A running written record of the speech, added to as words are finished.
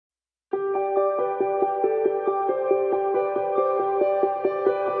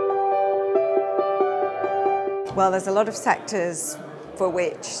Well, there's a lot of sectors for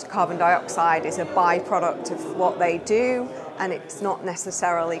which carbon dioxide is a byproduct of what they do, and it's not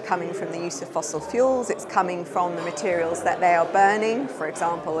necessarily coming from the use of fossil fuels, it's coming from the materials that they are burning, for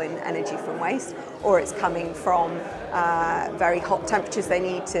example in energy from waste, or it's coming from very hot temperatures they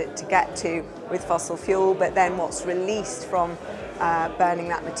need to get to with fossil fuel, but then what's released from burning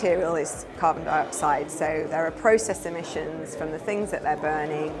that material is carbon dioxide. So there are process emissions from the things that they're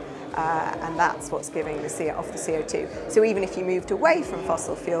burning, and that's what's giving off the CO2. So even if you moved away from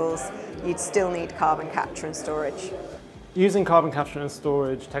fossil fuels, you'd still need carbon capture and storage. Using carbon capture and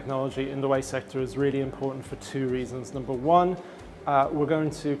storage technology in the waste sector is really important for two reasons. Number one, we're going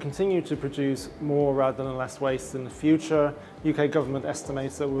to continue to produce more rather than less waste in the future. UK government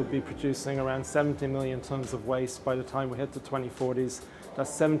estimates that we'll be producing around 70 million tonnes of waste by the time we hit the 2040s.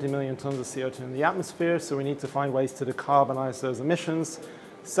 That's 70 million tonnes of CO2 in the atmosphere, so we need to find ways to decarbonise those emissions.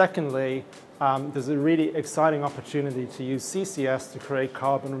 Secondly, there's a really exciting opportunity to use CCS to create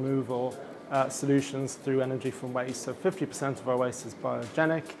carbon removal solutions through energy from waste. So 50% of our waste is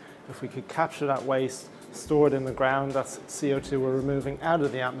biogenic. If we could capture that waste, store it in the ground, that's CO2 we're removing out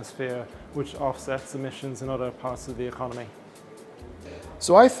of the atmosphere, which offsets emissions in other parts of the economy.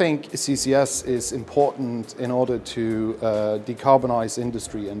 So I think CCS is important in order to decarbonize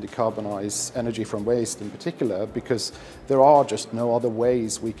industry and decarbonize energy from waste in particular, because there are just no other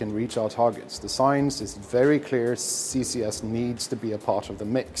ways we can reach our targets. The science is very clear, CCS needs to be a part of the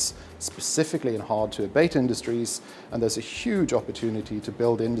mix, specifically in hard to abate industries, and there's a huge opportunity to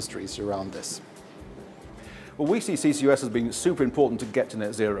build industries around this. Well, we see CCUS as being super important to get to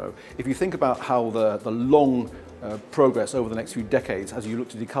net zero. If you think about how the long progress over the next few decades as you look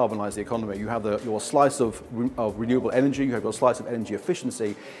to decarbonise the economy, you have your slice of renewable energy, you have your slice of energy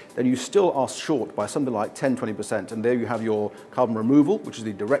efficiency, then you still are short by something like 10–20%. And there you have your carbon removal, which is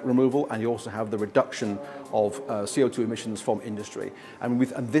the direct removal, and you also have the reduction of CO2 emissions from industry. And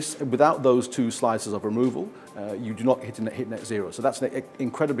without those two slices of removal, you do not hit net zero. So that's an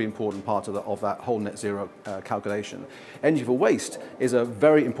incredibly important part of that whole net zero calculation. Energy for waste is a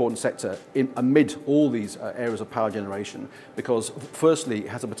very important sector amid all these areas of power generation, because firstly it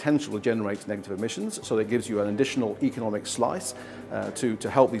has a potential to generate negative emissions, so that gives you an additional economic slice to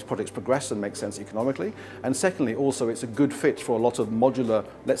help these projects progress and make sense economically. And secondly, also it's a good fit for a lot of modular,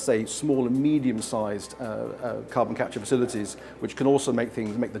 let's say small and medium-sized carbon capture facilities, which can also make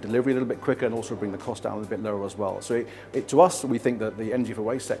the delivery a little bit quicker and also bring the cost down a little bit lower as well. So to us, we think that the energy for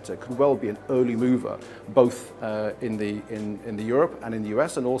waste sector could well be an early mover, both in the Europe and in the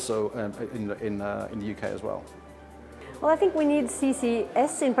US, and also in the UK as well. Well, I think we need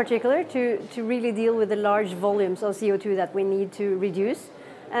CCS in particular to really deal with the large volumes of CO2 that we need to reduce.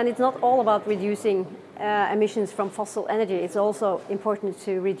 And it's not all about reducing emissions from fossil energy. It's also important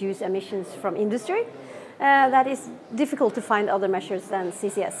to reduce emissions from industry. That is difficult to find other measures than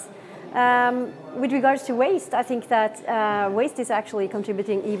CCS. With regards to waste, I think that waste is actually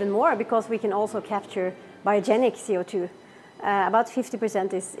contributing even more, because we can also capture biogenic CO2. About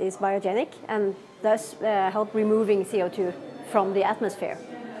 50% is biogenic, and thus help removing CO2 from the atmosphere.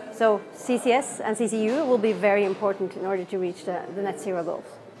 So CCS and CCU will be very important in order to reach the net zero goals.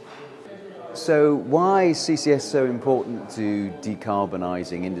 So why is CCS so important to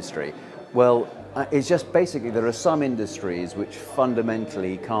decarbonising industry? Well, it's just basically there are some industries which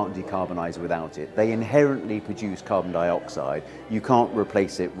fundamentally can't decarbonise without it. They inherently produce carbon dioxide. You can't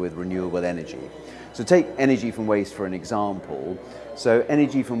replace it with renewable energy. So take energy from waste for an example. So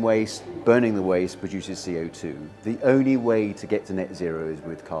energy from waste, burning the waste, produces CO2. The only way to get to net zero is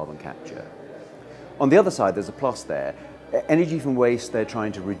with carbon capture. On the other side, there's a plus there. Energy from waste, they're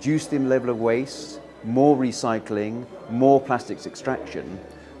trying to reduce the level of waste, more recycling, more plastics extraction.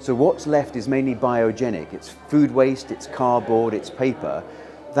 So what's left is mainly biogenic. It's food waste, it's cardboard, it's paper.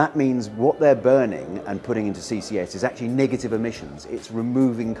 That means what they're burning and putting into CCS is actually negative emissions. It's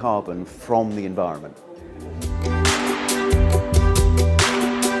removing carbon from the environment.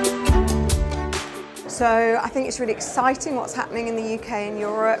 So I think it's really exciting what's happening in the UK and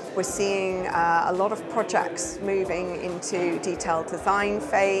Europe. We're seeing a lot of projects moving into detailed design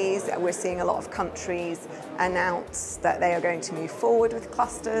phase. We're seeing a lot of countries announce that they are going to move forward with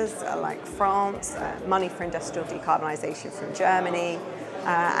clusters like France, money for industrial decarbonisation from Germany.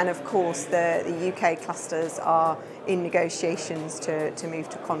 And of course the UK clusters are in negotiations to move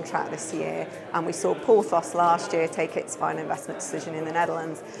to contract this year, and we saw Porthos last year take its final investment decision in the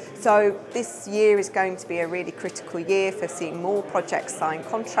Netherlands. So this year is going to be a really critical year for seeing more projects sign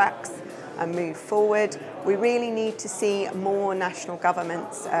contracts and move forward. We really need to see more national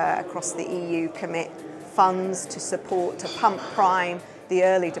governments across the EU commit funds to support, to pump prime the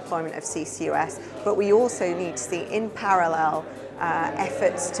early deployment of CCUS, but we also need to see in parallel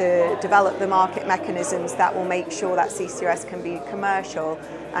efforts to develop the market mechanisms that will make sure that CCUS can be commercial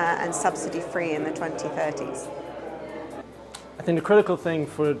and subsidy-free in the 2030s. I think the critical thing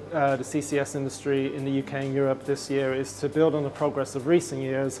for the CCS industry in the UK and Europe this year is to build on the progress of recent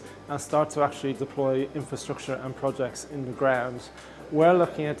years and start to actually deploy infrastructure and projects in the ground. We're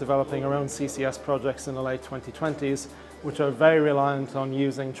looking at developing our own CCS projects in the late 2020s, which are very reliant on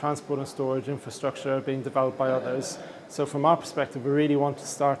using transport and storage infrastructure being developed by others. So from our perspective, we really want to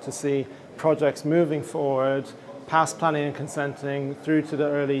start to see projects moving forward past planning and consenting through to the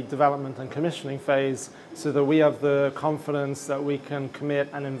early development and commissioning phase, so that we have the confidence that we can commit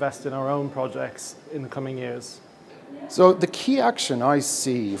and invest in our own projects in the coming years. So the key action I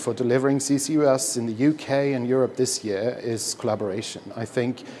see for delivering CCUS in the UK and Europe this year is collaboration. I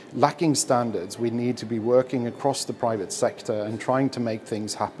think lacking standards, we need to be working across the private sector and trying to make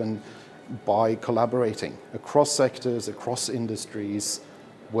things happen by collaborating across sectors, across industries,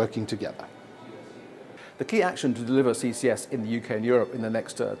 working together. The key action to deliver CCS in the UK and Europe in the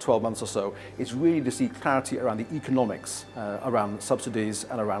next 12 months or so is really to see clarity around the economics, around subsidies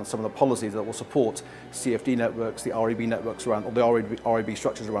and around some of the policies that will support CFD networks, the REB networks around, or the REB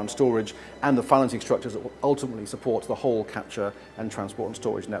structures around storage, and the financing structures that will ultimately support the whole capture and transport and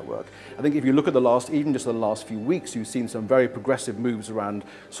storage network. I think if you look at even just the last few weeks, you've seen some very progressive moves around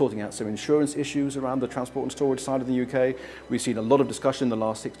sorting out some insurance issues around the transport and storage side of the UK. We've seen a lot of discussion in the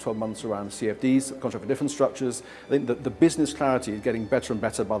last 6-12 months around CFDs, contract for difference structures. I think that the business clarity is getting better and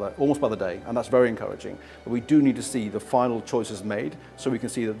better almost by the day, and that's very encouraging. But we do need to see the final choices made so we can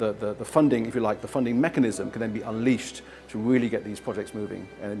see that the funding, if you like, the funding mechanism can then be unleashed to really get these projects moving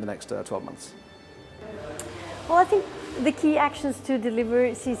in the next 12 months. Well, I think the key actions to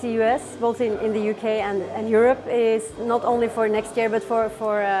deliver CCUS, both in the UK and Europe, is not only for next year but for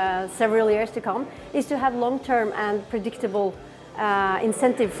several years to come, is to have long-term and predictable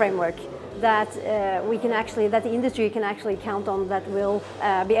incentive framework that that the industry can actually count on, that will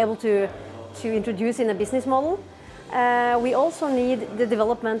be able to introduce in a business model. We also need the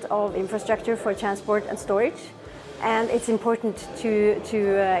development of infrastructure for transport and storage, and it's important to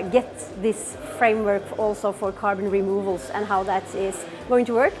get this framework also for carbon removals and how that is going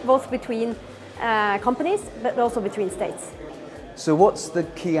to work, both between companies but also between states. So what's the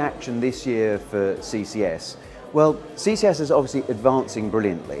key action this year for CCS? Well, CCS is obviously advancing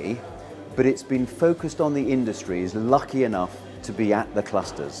brilliantly, but it's been focused on the industries lucky enough to be at the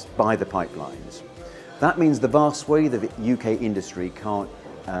clusters, by the pipelines. That means the vast swathe of UK industry can't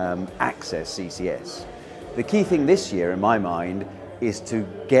access CCS. The key thing this year, in my mind, is to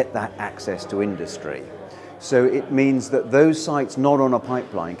get that access to industry. So it means that those sites not on a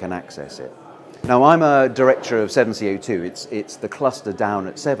pipeline can access it. Now, I'm a director of Severn CO2. It's the cluster down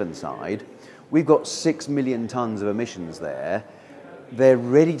at Severn side. We've got 6 million tonnes of emissions there. They're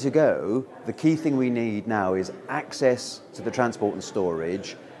ready to go. The key thing we need now is access to the transport and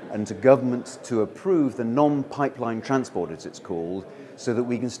storage, and to government to approve the non-pipeline transport, as it's called, so that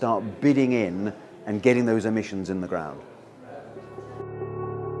we can start bidding in and getting those emissions in the ground.